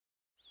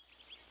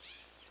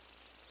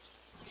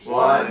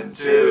1,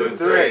 2,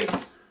 3.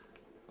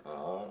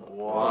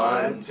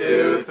 1,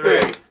 2, 3.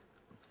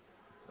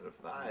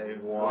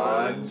 5.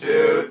 1,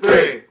 2,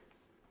 3.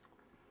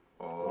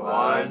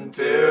 1,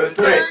 2,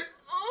 3.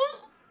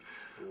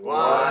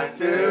 1,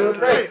 2,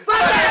 3.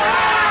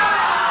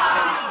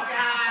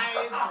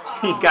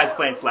 You guys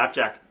playing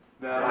slapjack?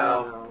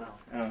 No.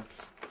 Oh,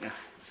 yeah.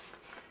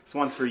 This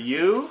one's for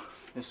you.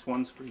 This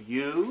one's for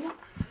you.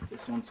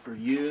 This one's for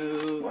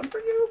you. One for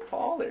you,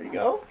 Paul. There you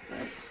go.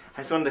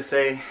 I just wanted to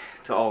say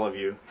to all of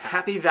you,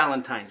 Happy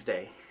Valentine's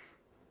Day.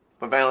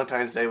 But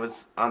Valentine's Day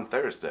was on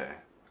Thursday.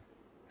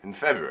 In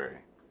February.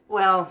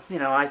 Well, you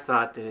know, I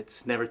thought that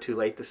it's never too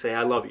late to say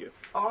I love you.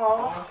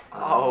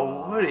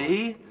 Oh,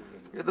 Woody.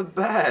 You're the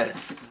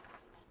best.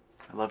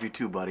 I love you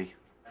too, buddy.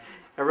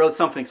 I wrote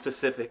something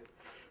specific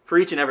for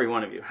each and every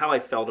one of you, how I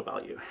felt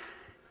about you.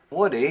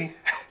 Woody,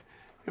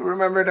 you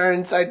remembered our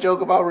inside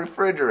joke about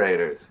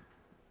refrigerators.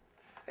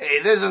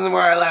 Hey, this isn't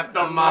where I left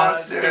the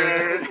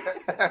mustard.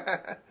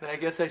 I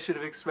guess I should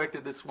have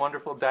expected this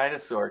wonderful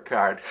dinosaur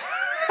card.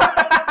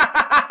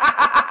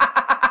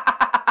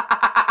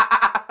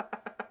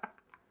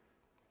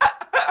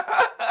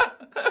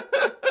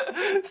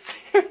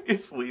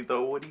 Seriously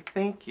though, Woody,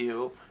 thank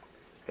you.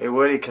 Hey,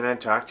 Woody, can I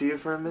talk to you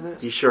for a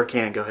minute? You sure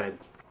can, go ahead.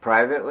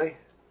 Privately?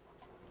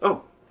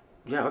 Oh,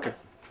 yeah, okay.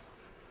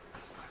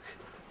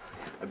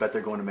 I bet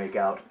they're going to make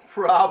out.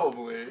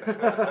 Probably.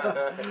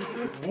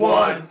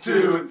 1,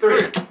 2,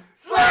 3.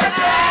 Slap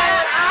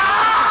it!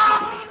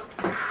 Ah!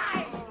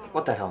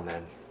 What the hell,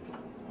 man?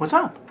 What's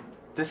up?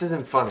 This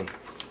isn't funny.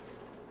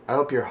 I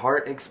hope your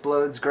heart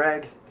explodes,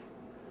 Greg.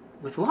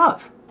 With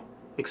love.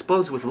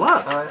 Explodes with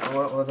love.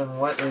 Well, then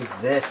what is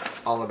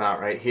this all about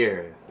right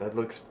here? That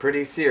looks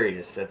pretty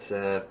serious. That's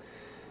a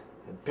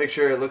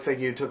picture. It looks like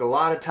you took a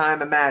lot of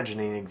time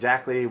imagining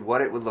exactly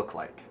what it would look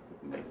like.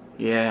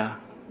 Yeah,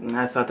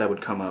 I thought that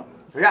would come up.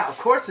 Yeah, of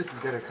course this is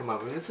going to come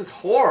up. I mean, this is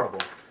horrible.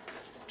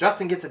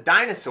 Justin gets a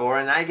dinosaur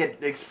and I get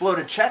the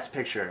exploded chest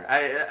picture.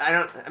 I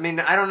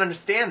don't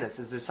understand this.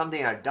 Is there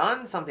something I've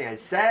done? Something I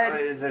said?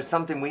 Is there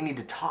something we need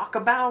to talk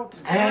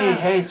about?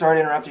 Hey, sorry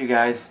to interrupt you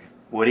guys.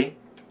 Woody,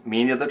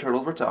 me and the other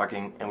turtles were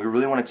talking, and we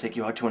really want to take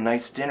you out to a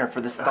nice dinner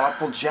for this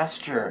thoughtful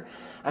gesture.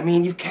 I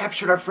mean, you've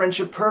captured our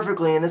friendship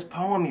perfectly in this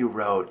poem you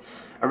wrote.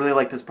 I really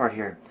like this part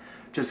here.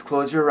 Just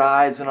close your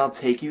eyes and I'll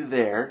take you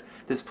there.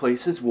 This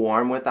place is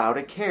warm without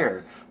a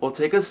care. We'll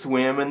take a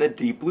swim in the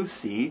deep blue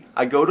sea.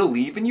 I go to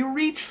leave and you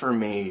reach for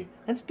me.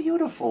 That's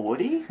beautiful,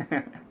 Woody.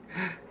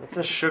 That's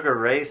a Sugar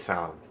Ray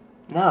song.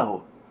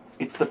 No,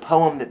 it's the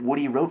poem that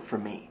Woody wrote for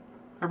me.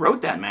 I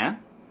wrote that, man.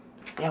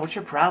 Yeah, what's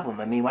your problem?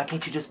 I mean, why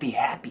can't you just be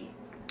happy?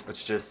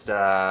 It's just,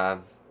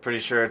 pretty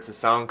sure it's a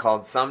song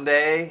called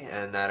Someday,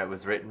 and that it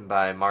was written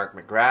by Mark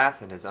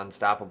McGrath and his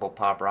unstoppable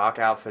pop rock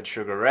outfit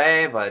Sugar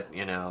Ray, but,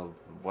 you know,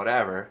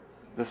 whatever.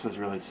 This is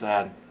really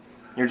sad.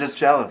 You're just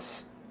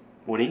jealous.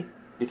 Woody,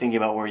 you thinking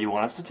about where you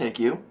want us to take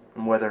you,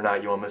 and whether or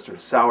not you want Mr.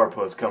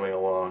 Sourpuss coming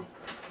along.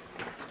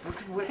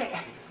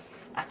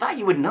 I thought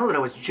you would know that I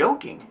was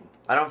joking.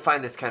 I don't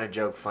find this kind of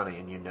joke funny,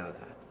 and you know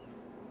that.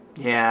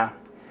 Yeah,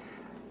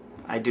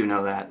 I do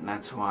know that, and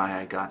that's why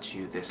I got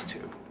you this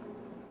too.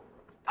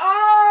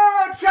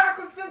 Oh,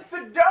 chocolates and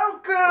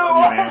Sudoku!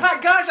 Oh, Oh my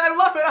gosh, I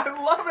love it, I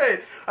love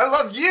it! I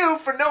love you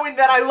for knowing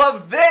that I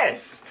love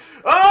this!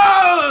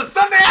 Oh,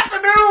 Sunday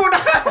afternoon!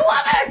 I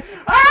love it!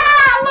 Ah,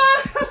 I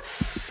love it!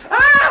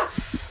 Ah!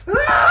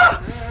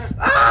 Ah!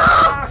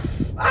 Ah!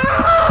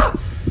 Ah!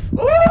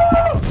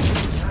 Ooh!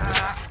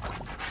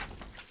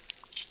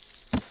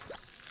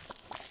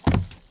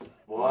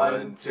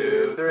 1,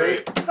 2, 3.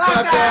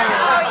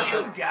 Oh,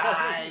 you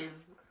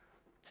guys!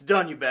 It's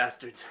done, you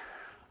bastards.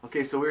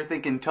 Okay, so we were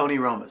thinking Tony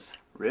Roma's.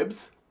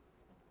 Ribs?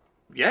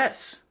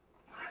 Yes.